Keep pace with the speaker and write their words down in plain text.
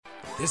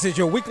This is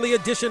your weekly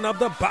edition of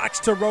the Box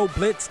to Row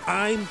Blitz.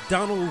 I'm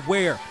Donald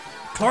Ware.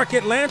 Clark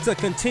Atlanta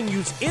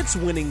continues its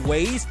winning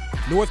ways.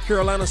 North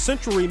Carolina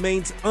Central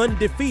remains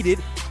undefeated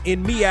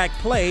in MEAC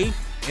play.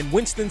 And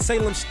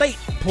Winston-Salem State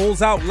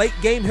pulls out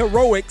late-game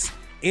heroics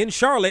in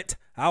Charlotte.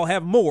 I'll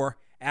have more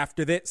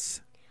after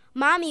this.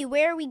 Mommy,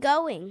 where are we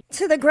going?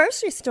 To the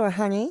grocery store,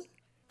 honey.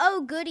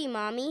 Oh, goody,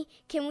 Mommy.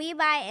 Can we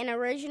buy an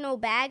original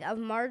bag of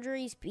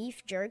Marjorie's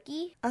beef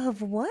jerky?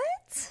 Of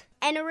what?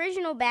 An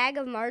original bag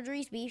of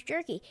Marjorie's beef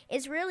jerky.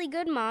 It's really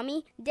good,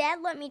 Mommy. Dad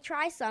let me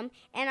try some,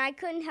 and I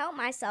couldn't help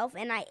myself,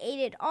 and I ate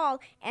it all,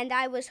 and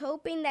I was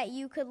hoping that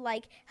you could,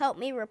 help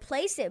me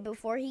replace it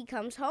before he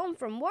comes home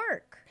from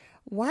work.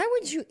 Why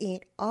would you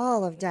eat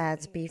all of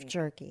Dad's beef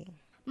jerky?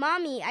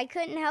 Mommy, I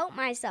couldn't help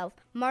myself.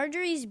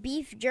 Marjorie's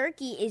beef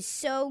jerky is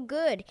so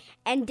good,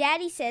 and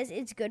Daddy says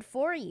it's good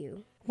for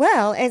you.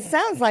 Well, it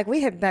sounds like we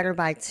had better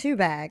buy 2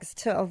 bags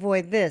to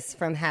avoid this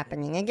from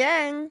happening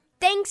again.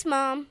 Thanks,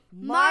 Mom.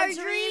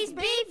 Marjorie's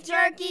Beef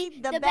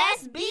Jerky, the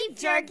best beef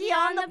jerky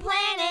on the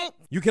planet.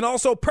 You can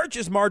also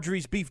purchase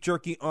Marjorie's Beef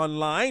Jerky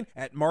online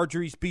at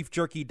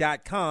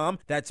marjoriesbeefjerky.com.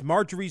 That's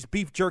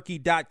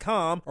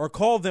marjoriesbeefjerky.com, or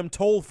call them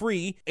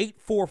toll-free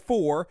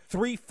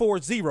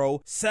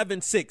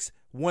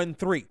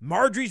 844-340-7613.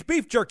 Marjorie's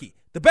Beef Jerky,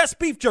 the best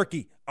beef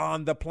jerky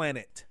on the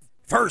planet.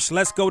 First,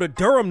 let's go to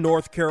Durham,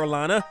 North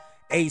Carolina.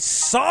 A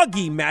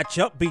soggy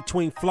matchup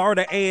between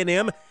Florida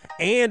A&M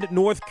and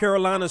North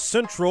Carolina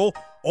Central.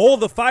 All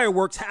the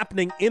fireworks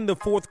happening in the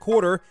fourth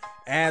quarter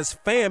as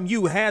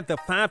FAMU had the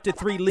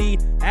 5-3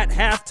 lead at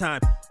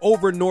halftime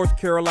over North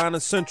Carolina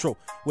Central.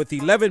 With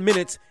 11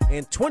 minutes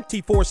and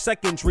 24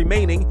 seconds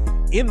remaining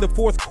in the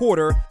fourth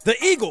quarter,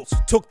 the Eagles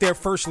took their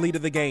first lead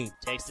of the game.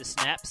 Takes the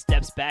snap,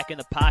 steps back in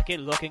the pocket,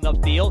 looking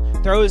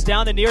upfield, throws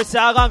down the near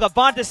sideline.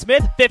 Avonta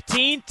Smith,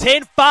 15,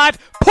 10, 5,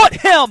 put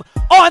him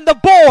on the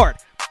board.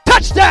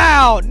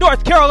 Touchdown,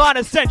 North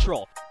Carolina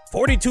Central.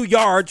 42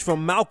 yards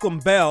from Malcolm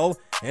Bell,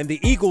 and the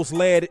Eagles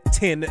led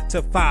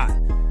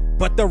 10-5.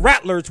 But the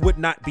Rattlers would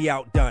not be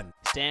outdone.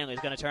 Stanley's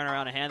going to turn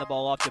around and hand the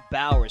ball off to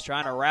Bowers,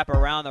 trying to wrap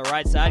around the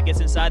right side,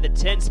 gets inside the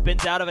 10,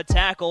 spins out of a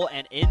tackle,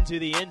 and into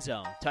the end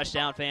zone.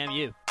 Touchdown,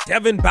 FAMU.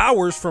 Devin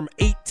Bowers from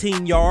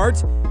 18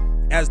 yards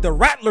as the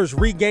Rattlers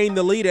regained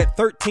the lead at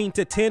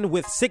 13-10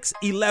 with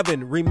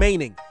 6:11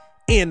 remaining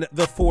in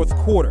the fourth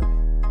quarter.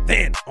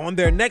 Then, on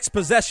their next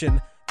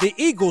possession, the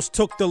Eagles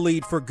took the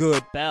lead for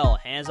good. Bell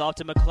hands off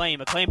to McClain.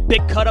 McClain,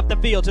 big cut up the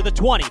field to the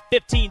 20,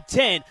 15,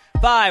 10,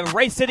 5,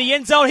 race to the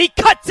end zone. He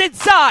cuts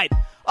inside.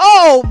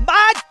 Oh,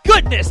 my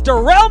goodness,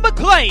 Darrell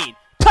McClain.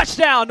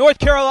 Touchdown, North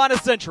Carolina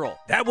Central.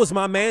 That was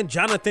my man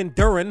Jonathan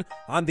Duran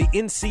on the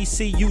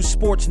NCCU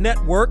Sports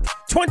Network.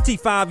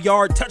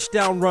 25-yard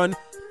touchdown run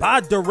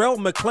by Darrell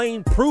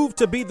McClain proved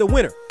to be the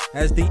winner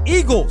as the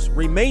Eagles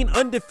remain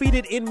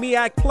undefeated in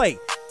MEAC play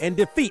and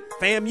defeat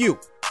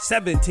FAMU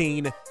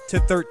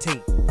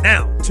 17-13.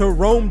 Now to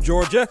Rome,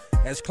 Georgia,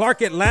 as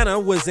Clark Atlanta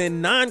was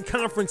in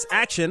non-conference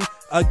action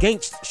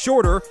against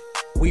Shorter.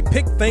 We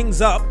picked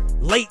things up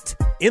late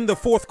in the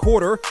fourth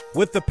quarter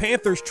with the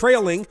Panthers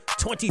trailing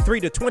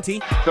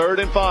 23-20.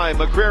 3rd and 5.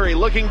 McCrary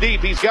looking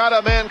deep. He's got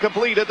a man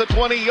complete at the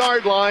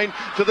 20-yard line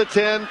to the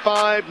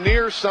 10-5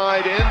 near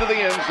side into the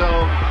end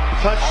zone.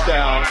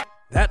 Touchdown.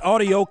 That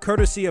audio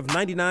courtesy of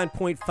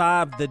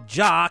 99.5 The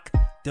Jock.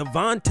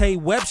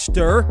 Devontae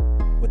Webster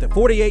with a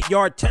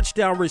 48-yard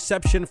touchdown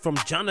reception from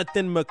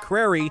Jonathan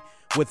McCrary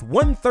with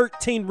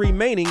 1:13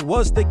 remaining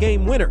was the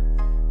game winner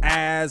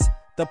as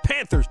the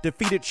Panthers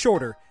defeated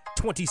Shorter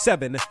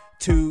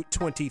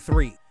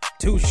 27-23.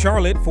 To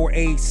Charlotte for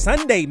a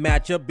Sunday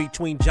matchup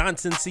between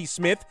Johnson C.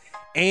 Smith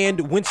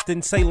and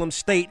Winston-Salem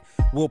State.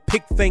 We'll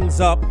pick things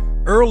up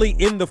early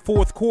in the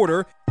fourth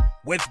quarter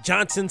with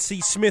Johnson C.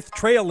 Smith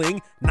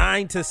trailing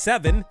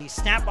 9-7. He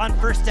snap on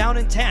 1st down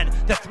and 10.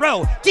 The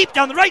throw deep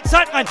down the right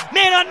sideline.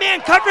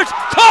 Man-on-man coverage.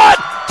 Caught!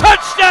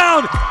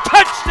 Touchdown!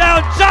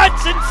 Touchdown,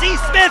 Johnson C.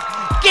 Smith.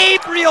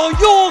 Gabriel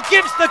Yule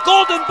gives the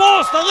Golden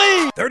Bulls the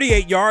lead.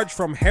 38 yards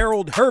from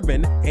Harold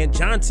Herbin, and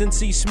Johnson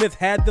C. Smith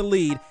had the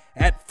lead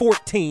at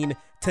 14-9.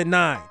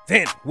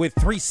 Then, with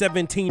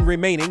 3:17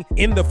 remaining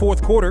in the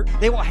fourth quarter,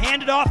 they will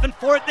hand it off in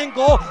 4th and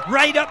goal,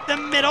 right up the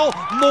middle.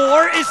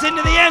 Moore is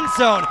into the end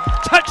zone.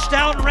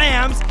 Touchdown,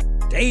 Rams.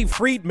 Dave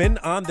Friedman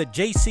on the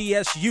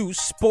JCSU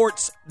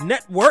Sports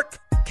Network.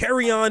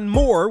 Kerryon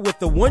Moore with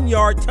the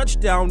 1-yard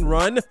touchdown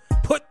run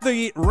put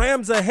the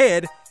Rams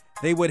ahead.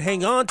 They would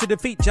hang on to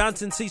defeat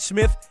Johnson C.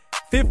 Smith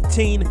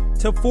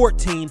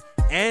 15-14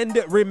 and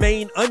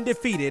remain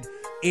undefeated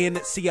in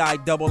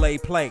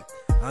CIAA play.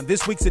 On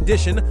this week's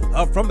edition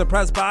of From the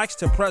Press Box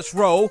to Press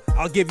Row,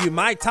 I'll give you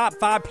my top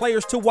 5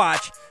 players to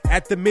watch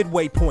at the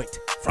midway point.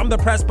 From the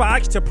Press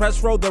Box to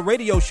Press Row, the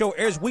radio show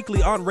airs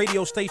weekly on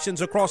radio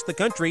stations across the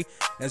country,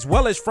 as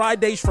well as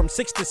Fridays from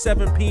 6 to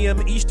 7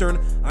 p.m. Eastern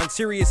on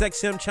Sirius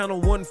XM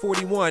Channel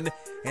 141,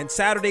 and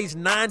Saturdays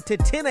 9 to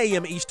 10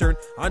 a.m. Eastern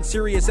on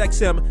Sirius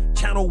XM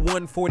Channel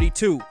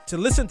 142. To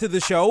listen to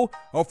the show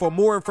or for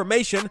more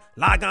information,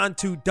 log on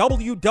to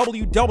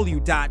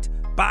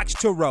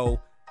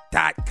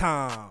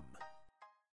www.boxtorow.com.